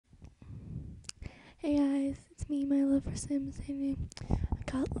Hey guys, it's me, my love for Sims, and I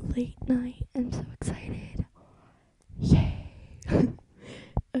got late night. I'm so excited. Yay!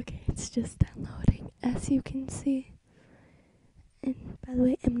 Okay, it's just downloading, as you can see. And by the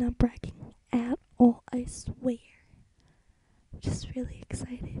way, I'm not bragging at all, I swear. I'm just really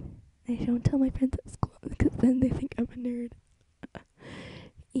excited. I don't tell my friends at school because then they think I'm a nerd.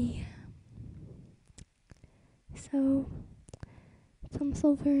 Yeah. So, it's almost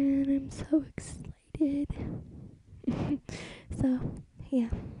over and I'm so excited. So, yeah.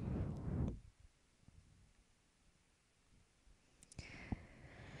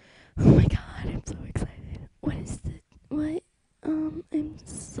 Oh my god, I'm so excited. What is it? What? I'm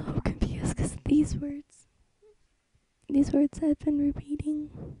so confused because these words I've been repeating,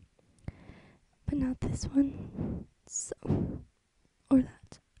 but not this one. So, or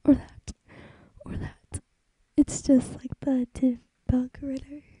that, or that, or that. It's just like the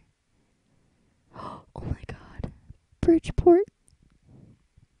debugger. Oh my god. Bridgeport.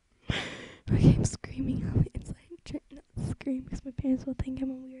 Okay, I'm screaming on the inside. I'm trying not to scream because my parents will think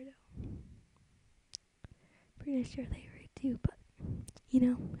I'm a weirdo. Pretty sure they already do, but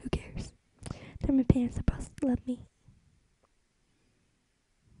who cares? They're my parents, supposed to love me.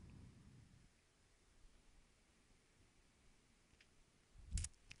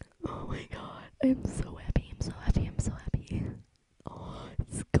 Oh my god, I'm so happy, I'm so happy, I'm so happy. Oh,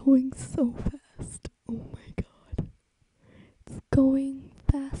 it's going so fast. Oh my god. It's going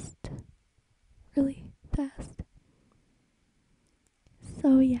fast. Really fast.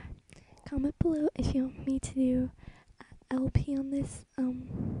 So yeah, comment below if you want me to do LP on this. I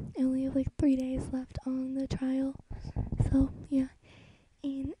only have like 3 days left on the trial. So yeah.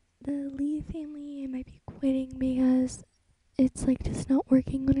 And the Lee family, I might be quitting because it's like just not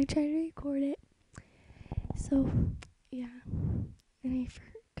working when I try to record it. So yeah. And I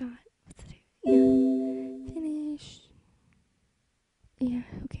forgot what to do. Yeah. Finish. Yeah,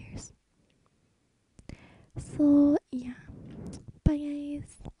 who cares? So yeah. Bye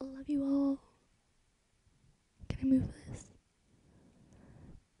guys. Love you all. Can I move this?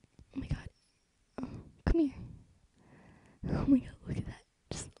 Oh my god. Oh, come here. Oh my god, look at that.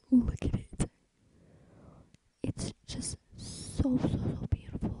 Just look at it. It's just so